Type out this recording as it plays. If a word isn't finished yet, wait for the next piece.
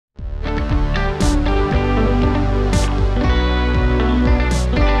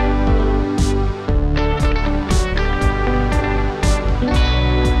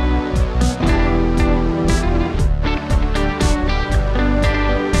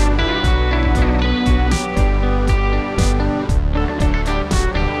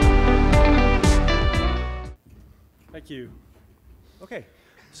Okay,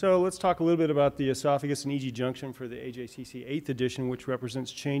 so let's talk a little bit about the esophagus and EG junction for the AJCC 8th edition, which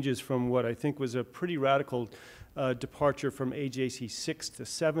represents changes from what I think was a pretty radical departure from AJC 6th to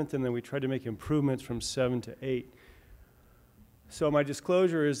 7th, and then we tried to make improvements from 7 to 8. So my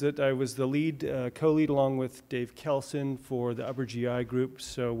disclosure is that I was the lead, co-lead along with Dave Kelson for the upper GI group.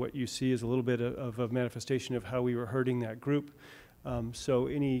 So what you see is a little bit of a manifestation of how we were hurting that group. So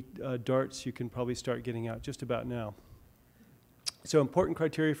any darts you can probably start getting out just about now. So important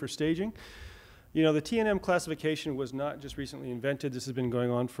criteria for staging. You know, the TNM classification was not just recently invented. This has been going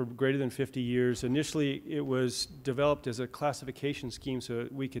on for greater than 50 years. Initially, it was developed as a classification scheme so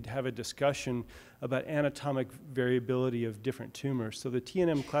that we could have a discussion about anatomic variability of different tumors. So the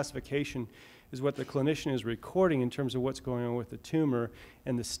TNM classification is what the clinician is recording in terms of what's going on with the tumor,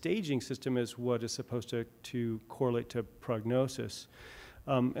 and the staging system is what is supposed to correlate to prognosis.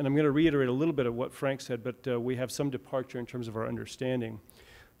 And I'm going to reiterate a little bit of what Frank said, but we have some departure in terms of our understanding.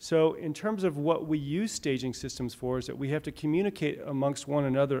 So in terms of what we use staging systems for is that we have to communicate amongst one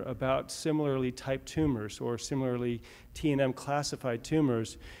another about similarly typed tumors or similarly TNM classified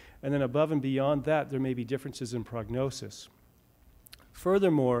tumors. And then above and beyond that, there may be differences in prognosis.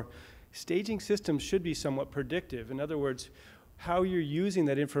 Furthermore, staging systems should be somewhat predictive. In other words, how you're using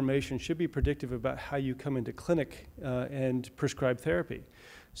that information should be predictive about how you come into clinic and prescribe therapy.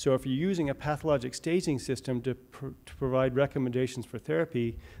 So if you're using a pathologic staging system to provide recommendations for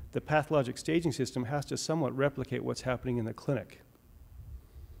therapy, the pathologic staging system has to somewhat replicate what's happening in the clinic.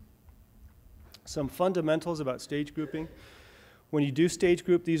 Some fundamentals about stage grouping. When you do stage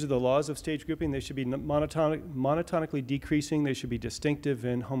group, these are the laws of stage grouping. They should be monotonically decreasing. They should be distinctive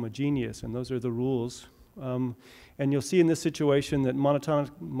and homogeneous, and those are the rules. And you'll see in this situation that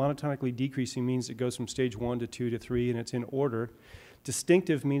monotonically decreasing means it goes from stage 1 to 2 to 3, and it's in order.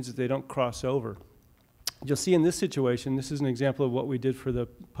 Distinctive means that they don't cross over. You'll see in this situation, this is an example of what we did for the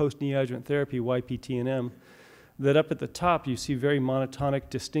post-neoadjuvant therapy, YP-TNM, that up at the top you see very monotonic,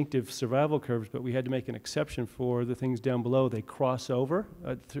 distinctive survival curves, but we had to make an exception for the things down below. They cross over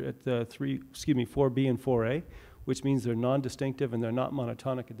at the 4B and 4A, which means they're non-distinctive and they're not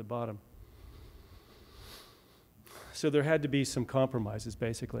monotonic at the bottom. So there had to be some compromises,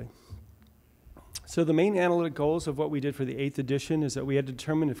 basically. So the main analytic goals of what we did for the 8th edition is that we had to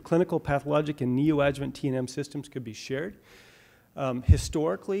determine if clinical, pathologic, and neoadjuvant TNM systems could be shared.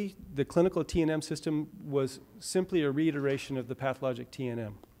 Historically, the clinical TNM system was simply a reiteration of the pathologic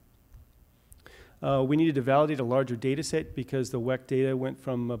TNM. We needed to validate a larger data set because the WEC data went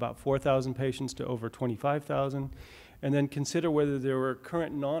from about 4,000 patients to over 25,000, and then consider whether there were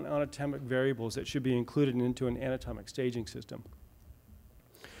current non-anatomic variables that should be included into an anatomic staging system.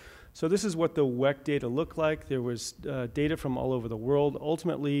 So this is what the WEC data looked like. There was data from all over the world.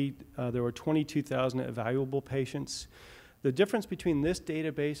 Ultimately, there were 22,000 evaluable patients. The difference between this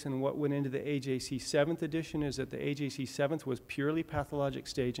database and what went into the AJC 7th edition is that the AJC 7th was purely pathologic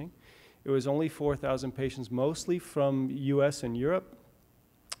staging. It was only 4,000 patients, mostly from US and Europe.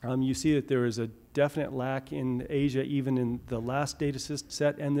 You see that there is a definite lack in Asia, even in the last data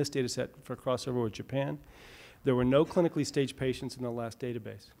set and this data set for crossover with Japan. There were no clinically staged patients in the last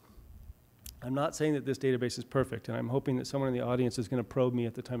database. I'm not saying that this database is perfect, and I'm hoping that someone in the audience is going to probe me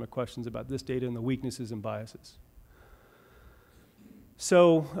at the time of questions about this data and the weaknesses and biases.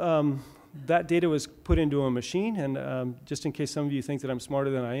 So that data was put into a machine, and just in case some of you think that I'm smarter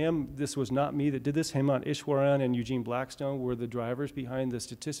than I am, this was not me that did this. Hemant Ishwaran and Eugene Blackstone were the drivers behind the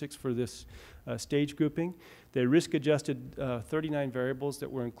statistics for this stage grouping. They risk-adjusted 39 variables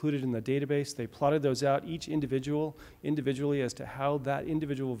that were included in the database. They plotted those out, each individually as to how that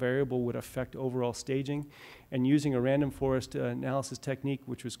individual variable would affect overall staging. And using a random forest analysis technique,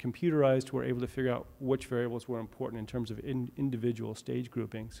 which was computerized, we're able to figure out which variables were important in terms of individual stage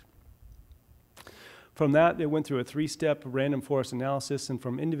groupings. From that, they went through a 3-step random forest analysis, and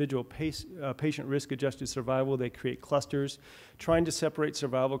from individual patient risk-adjusted survival, they create clusters, trying to separate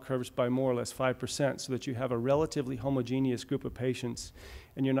survival curves by more or less 5% so that you have a relatively homogeneous group of patients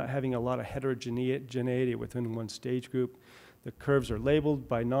and you're not having a lot of heterogeneity within one stage group. The curves are labeled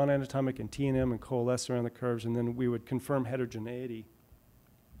by non-anatomic and TNM and coalesce around the curves, and then we would confirm heterogeneity.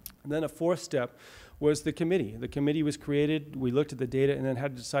 And then a 4th step was the committee. The committee was created, we looked at the data, and then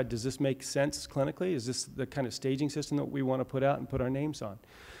had to decide, does this make sense clinically? Is this the kind of staging system that we want to put out and put our names on?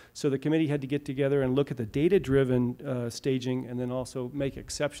 So the committee had to get together and look at the data-driven staging and then also make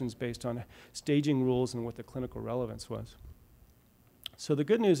exceptions based on staging rules and what the clinical relevance was. So the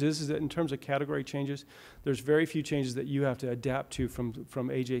good news is that in terms of category changes, there's very few changes that you have to adapt to from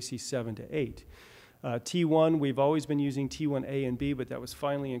AJC 7 to 8. T1, we've always been using T1A and B, but that was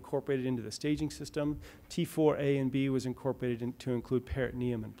finally incorporated into the staging system. T4A and B was incorporated to include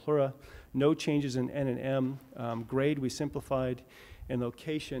peritoneum and pleura. No changes in N and M. Grade, we simplified. And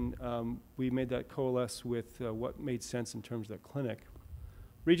location, we made that coalesce with what made sense in terms of the clinic.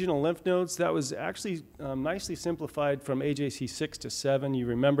 Regional lymph nodes, that was actually nicely simplified from AJC 6 to 7. You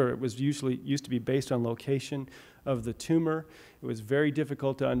remember it was used to be based on location of the tumor. It was very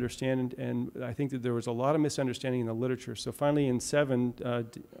difficult to understand, and I think that there was a lot of misunderstanding in the literature. So finally in 7,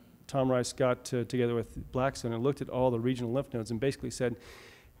 Tom Rice got together with Blackstone and looked at all the regional lymph nodes and basically said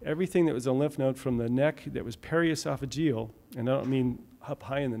everything that was a lymph node from the neck that was periesophageal, and I don't mean up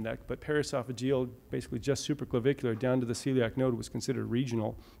high in the neck, but periesophageal, basically just supraclavicular down to the celiac node, was considered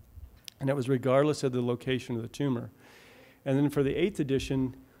regional. And it was regardless of the location of the tumor. And then for the 8th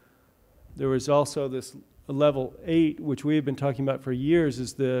edition, there was also this level 8, which we have been talking about for years,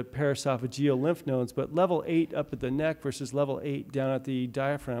 is the periesophageal lymph nodes, but level 8 up at the neck versus level 8 down at the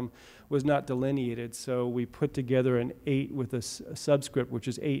diaphragm was not delineated. So we put together an 8 with a subscript, which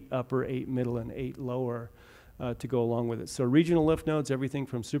is 8 upper, 8 middle, and 8 lower. To go along with it. So regional lymph nodes, everything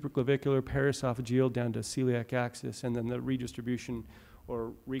from supraclavicular, periesophageal down to celiac axis, and then the redistribution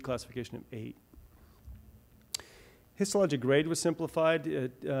or reclassification of 8. Histologic grade was simplified.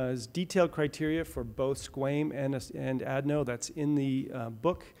 It is detailed criteria for both squam and adeno. That's in the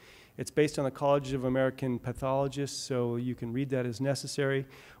book. It's based on the College of American Pathologists, so you can read that as necessary.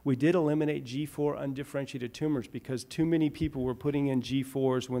 We did eliminate G4 undifferentiated tumors because too many people were putting in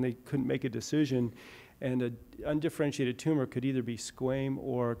G4s when they couldn't make a decision. And an undifferentiated tumor could either be squam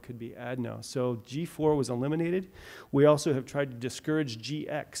or could be adeno. So G4 was eliminated. We also have tried to discourage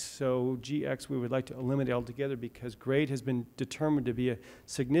GX. So GX we would like to eliminate altogether because grade has been determined to be a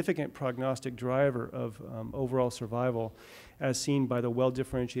significant prognostic driver of overall survival, as seen by the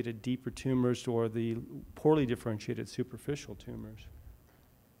well-differentiated deeper tumors or the poorly differentiated superficial tumors.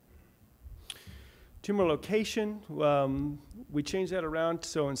 Tumor location, we changed that around,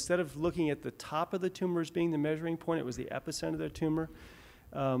 so instead of looking at the top of the tumor as being the measuring point, it was the epicenter of the tumor.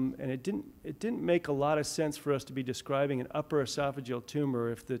 And it didn't make a lot of sense for us to be describing an upper esophageal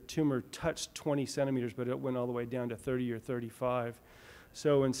tumor if the tumor touched 20 centimeters, but it went all the way down to 30 or 35.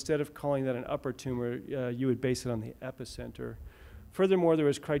 So instead of calling that an upper tumor, you would base it on the epicenter. Furthermore, there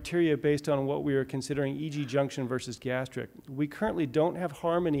was criteria based on what we were considering EG junction versus gastric. We currently don't have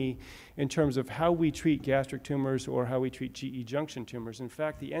harmony in terms of how we treat gastric tumors or how we treat GE junction tumors. In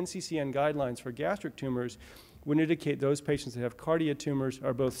fact, the NCCN guidelines for gastric tumors would indicate those patients that have cardia tumors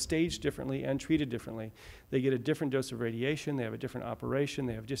are both staged differently and treated differently. They get a different dose of radiation, they have a different operation,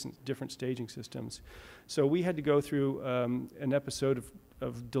 they have different staging systems. So we had to go through an episode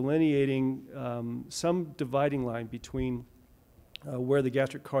of delineating some dividing line between where the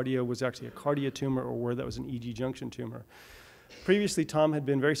gastric cardia was actually a cardia tumor or where that was an EG junction tumor. Previously, Tom had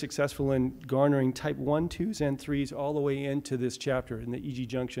been very successful in garnering type 1, 2s, and 3s all the way into this chapter, in the EG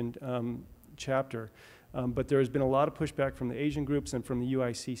junction chapter. But there has been a lot of pushback from the Asian groups and from the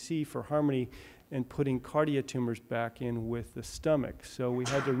UICC for harmony in putting cardia tumors back in with the stomach. So we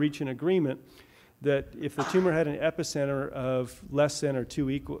had to reach an agreement that if the tumor had an epicenter of less than or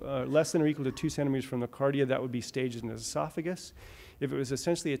equal to 2 centimeters from the cardia, that would be staged in the esophagus. If it was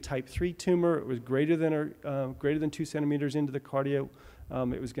essentially a type 3 tumor, it was greater than 2 centimeters into the cardia,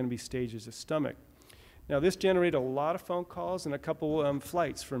 it was going to be staged as a stomach. Now, this generated a lot of phone calls and a couple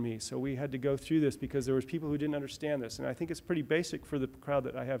flights for me, so we had to go through this because there was people who didn't understand this, and I think it's pretty basic for the crowd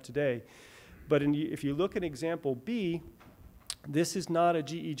that I have today. But if you look at example B, this is not a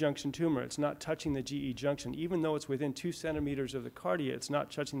GE junction tumor. It's not touching the GE junction. Even though it's within 2 centimeters of the cardia, it's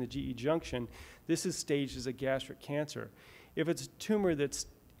not touching the GE junction. This is staged as a gastric cancer. If it's a tumor that's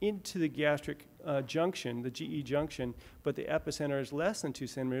into the gastric junction, the GE junction, but the epicenter is less than 2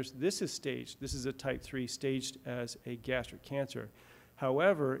 centimeters, this is staged. This is a type 3 staged as a gastric cancer.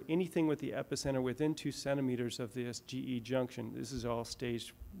 However, anything with the epicenter within 2 centimeters of this GE junction, this is all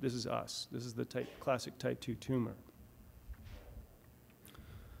staged. This is us. This is the classic type 2 tumor.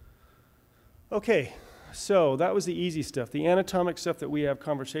 Okay, so that was the easy stuff. The anatomic stuff that we have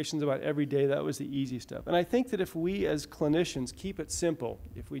conversations about every day, that was the easy stuff. And I think that if we as clinicians keep it simple,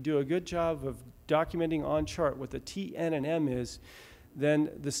 if we do a good job of documenting on chart what the T, N, and M is, then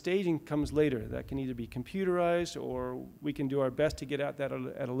the staging comes later. That can either be computerized or we can do our best to get at that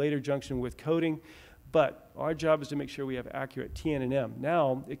at a later junction with coding. But our job is to make sure we have accurate T, N, and M.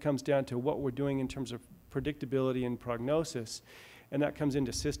 Now it comes down to what we're doing in terms of predictability and prognosis. And that comes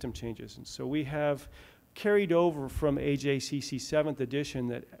into system changes. And so we have carried over from AJCC 7th edition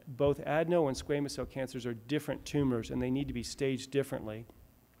that both adeno and squamous cell cancers are different tumors and they need to be staged differently.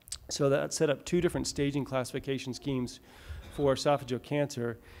 So that set up 2 different staging classification schemes for esophageal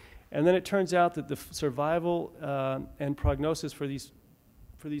cancer. And then it turns out that the survival and prognosis for these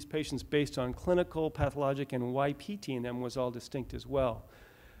patients based on clinical, pathologic, and YP-TNM was all distinct as well.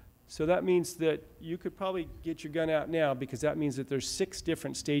 So that means that you could probably get your gun out now, because that means that there's 6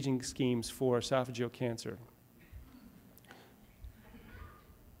 different staging schemes for esophageal cancer.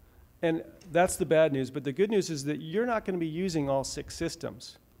 And that's the bad news, but the good news is that you're not going to be using all 6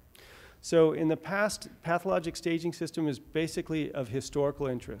 systems. So in the past, pathologic staging system is basically of historical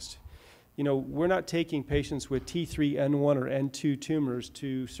interest. You know, we're not taking patients with T3, N1, or N2 tumors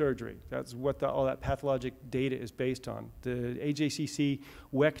to surgery. That's what all that pathologic data is based on. The AJCC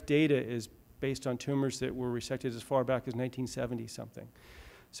WEC data is based on tumors that were resected as far back as 1970 something.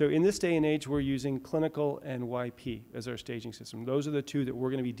 So in this day and age, we're using clinical and YP as our staging system. Those are the 2 that we're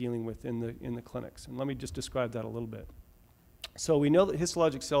going to be dealing with in the clinics. And let me just describe that a little bit. So we know that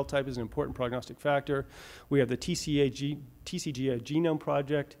histologic cell type is an important prognostic factor. We have the TCGA Genome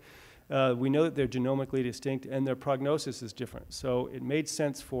Project. We know that they're genomically distinct, and their prognosis is different. So it made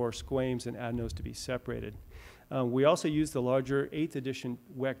sense for squames and adenos to be separated. We also used the larger 8th edition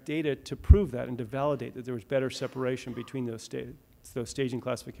WEC data to prove that and to validate that there was better separation between those staging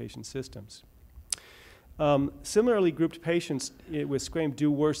classification systems. Similarly grouped patients with squame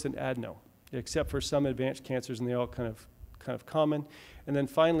do worse than adeno, except for some advanced cancers, and they all kind of common. And then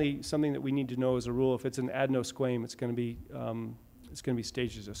finally, something that we need to know as a rule: if it's an adenosquame, it's going to be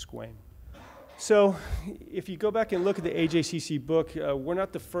staged as a squame. So if you go back and look at the AJCC book, we're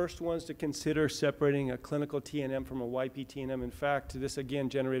not the first ones to consider separating a clinical TNM from a YP TNM. In fact, this again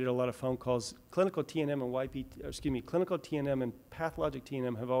generated a lot of phone calls. Clinical TNM and pathologic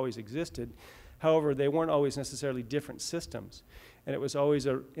TNM have always existed. However, they weren't always necessarily different systems. And it was always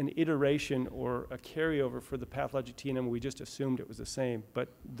an iteration or a carryover for the pathologic TNM. We just assumed it was the same, but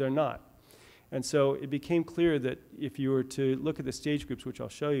they're not. And so it became clear that if you were to look at the stage groups, which I'll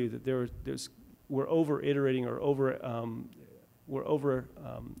show you, that we're over-iterating or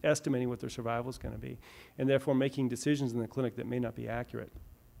estimating what their survival is going to be, and therefore making decisions in the clinic that may not be accurate.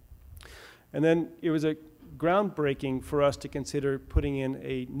 And then it was a groundbreaking for us to consider putting in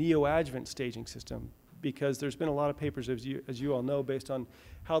a neoadjuvant staging system, because there's been a lot of papers, as you all know, based on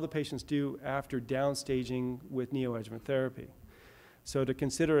how the patients do after downstaging with neoadjuvant therapy. So to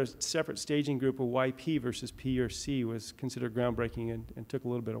consider a separate staging group of YP versus P or C was considered groundbreaking and took a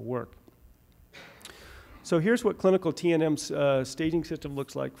little bit of work. So here's what clinical TNM's staging system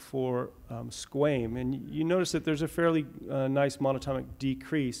looks like for squame. And you notice that there's a fairly nice monatomic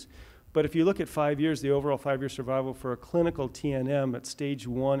decrease. But if you look at 5 years, the overall 5-year survival for a clinical TNM at stage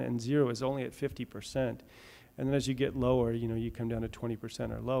 1 and 0 is only at 50%. And then as you get lower, you come down to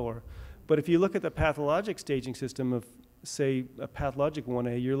 20% or lower. But if you look at the pathologic staging system of, say, a pathologic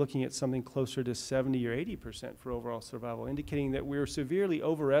 1A, you're looking at something closer to 70 or 80% for overall survival, indicating that we're severely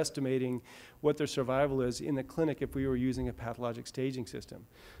overestimating what their survival is in the clinic if we were using a pathologic staging system.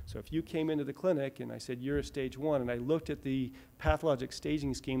 So if you came into the clinic and I said, you're a stage 1, and I looked at the pathologic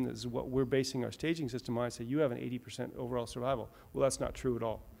staging scheme, that is what we're basing our staging system on, I said, you have an 80% overall survival. Well, that's not true at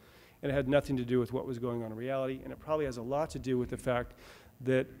all. And it had nothing to do with what was going on in reality, and it probably has a lot to do with the fact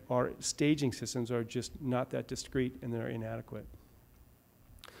that our staging systems are just not that discrete and they're inadequate.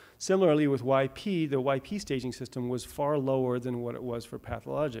 Similarly with YP, the YP staging system was far lower than what it was for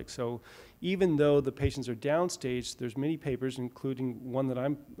pathologic. So even though the patients are downstaged, there's many papers, including one that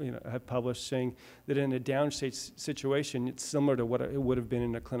have published, saying that in a downstage situation, it's similar to what it would have been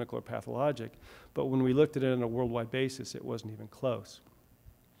in a clinical or pathologic. But when we looked at it on a worldwide basis, it wasn't even close.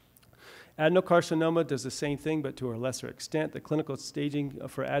 Adenocarcinoma does the same thing, but to a lesser extent. The clinical staging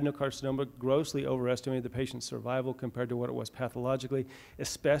for adenocarcinoma grossly overestimated the patient's survival compared to what it was pathologically,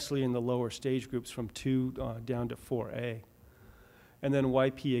 especially in the lower stage groups from 2 down to 4A. And then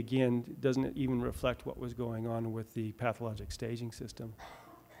YP, again, doesn't even reflect what was going on with the pathologic staging system.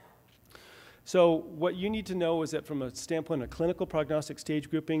 So what you need to know is that from a standpoint of clinical prognostic stage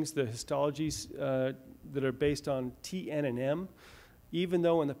groupings, the histologies that are based on TNM, even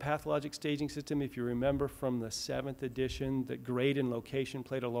though in the pathologic staging system, if you remember from the 7th edition, that grade and location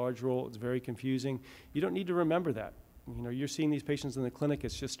played a large role, it's very confusing. You don't need to remember that. You're seeing these patients in the clinic,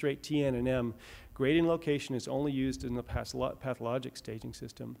 it's just straight TNM. Grade and location is only used in the pathologic staging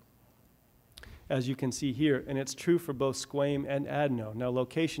system, as you can see here, and it's true for both squame and adeno. Now,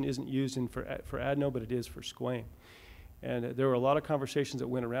 location isn't used for adeno, but it is for squame. And there were a lot of conversations that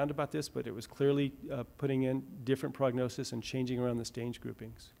went around about this, but it was clearly putting in different prognosis and changing around the stage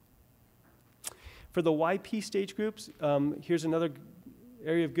groupings. For the YP stage groups, here's another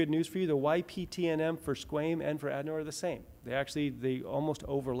area of good news for you, the YP-TNM for squam and for adeno are the same. They almost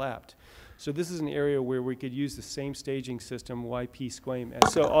overlapped. So this is an area where we could use the same staging system, YP squam. And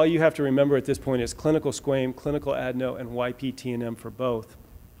so all you have to remember at this point is clinical squam, clinical adeno, and YP-TNM for both.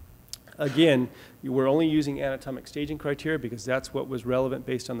 Again, we're only using anatomic staging criteria because that's what was relevant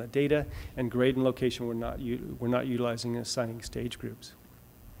based on the data, and grade and location we're not utilizing in assigning stage groups.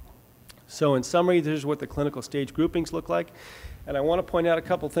 So in summary, this is what the clinical stage groupings look like. And I want to point out a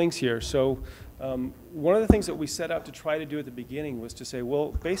couple things here. So one of the things that we set out to try to do at the beginning was to say,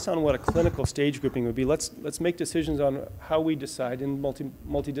 well, based on what a clinical stage grouping would be, let's make decisions on how we decide in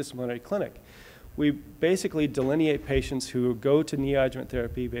multidisciplinary clinic. We basically delineate patients who go to neoadjuvant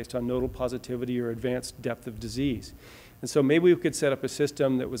therapy based on nodal positivity or advanced depth of disease. And so maybe we could set up a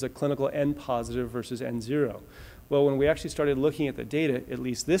system that was a clinical N positive versus N zero. Well, when we actually started looking at the data, at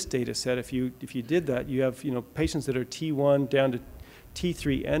least this data set, if you did that, you have patients that are T1 down to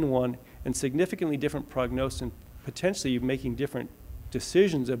T3, N1, and significantly different prognosis, and potentially making different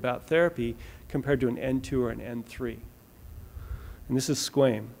decisions about therapy compared to an N2 or an N3. And this is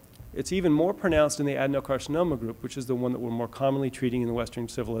squam. It's even more pronounced in the adenocarcinoma group, which is the one that we're more commonly treating in the Western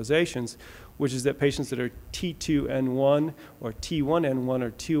civilizations, which is that patients that are T2N1 or T1N1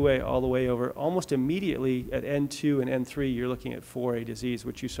 or 2A all the way over, almost immediately at N2 and N3, you're looking at 4A disease,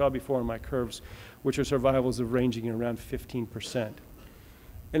 which you saw before in my curves, which are survivals of ranging around 15%.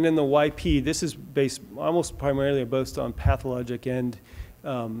 And then the YP, this is based almost primarily based on pathologic and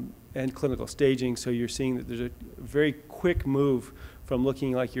clinical staging, so you're seeing that there's a very quick move from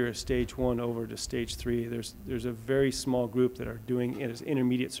looking like you're a stage 1 over to stage 3. There's a very small group that are doing it as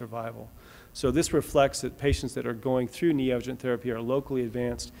intermediate survival. So this reflects that patients that are going through neoadjuvant therapy are locally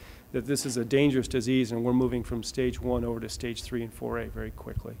advanced, that this is a dangerous disease, and we're moving from stage 1 over to stage 3 and 4A very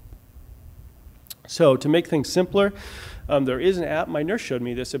quickly. So to make things simpler, there is an app. My nurse showed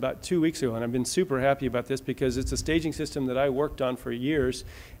me this about 2 weeks ago, and I've been super happy about this because it's a staging system that I worked on for years,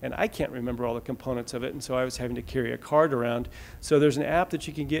 and I can't remember all the components of it, and so I was having to carry a card around. So there's an app that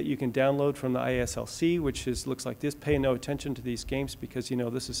you can get. You can download from the ISLC, which looks like this. Pay no attention to these games because,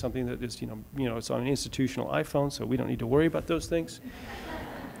 this is something that is, it's on an institutional iPhone, so we don't need to worry about those things.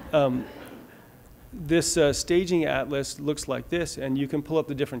 This staging atlas looks like this, and you can pull up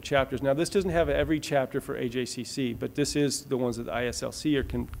the different chapters. Now, this doesn't have every chapter for AJCC, but this is the ones that the ISLC are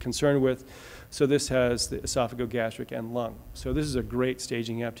concerned with. So this has the esophagogastric and lung. So this is a great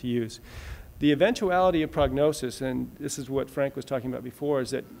staging app to use. The eventuality of prognosis, and this is what Frank was talking about before,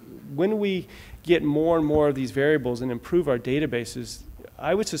 is that when we get more and more of these variables and improve our databases,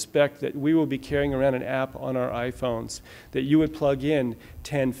 I would suspect that we will be carrying around an app on our iPhones that you would plug in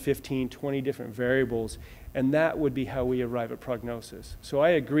 10, 15, 20 different variables, and that would be how we arrive at prognosis. So I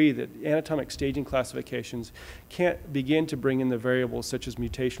agree that anatomic staging classifications can't begin to bring in the variables such as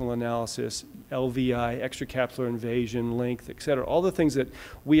mutational analysis, LVI, extracapsular invasion, length, et cetera, all the things that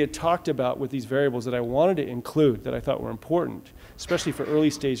we had talked about with these variables that I wanted to include that I thought were important, especially for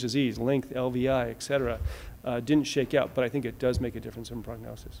early stage disease, length, LVI, et cetera. Didn't shake out, but I think it does make a difference in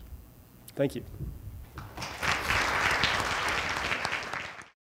prognosis. Thank you.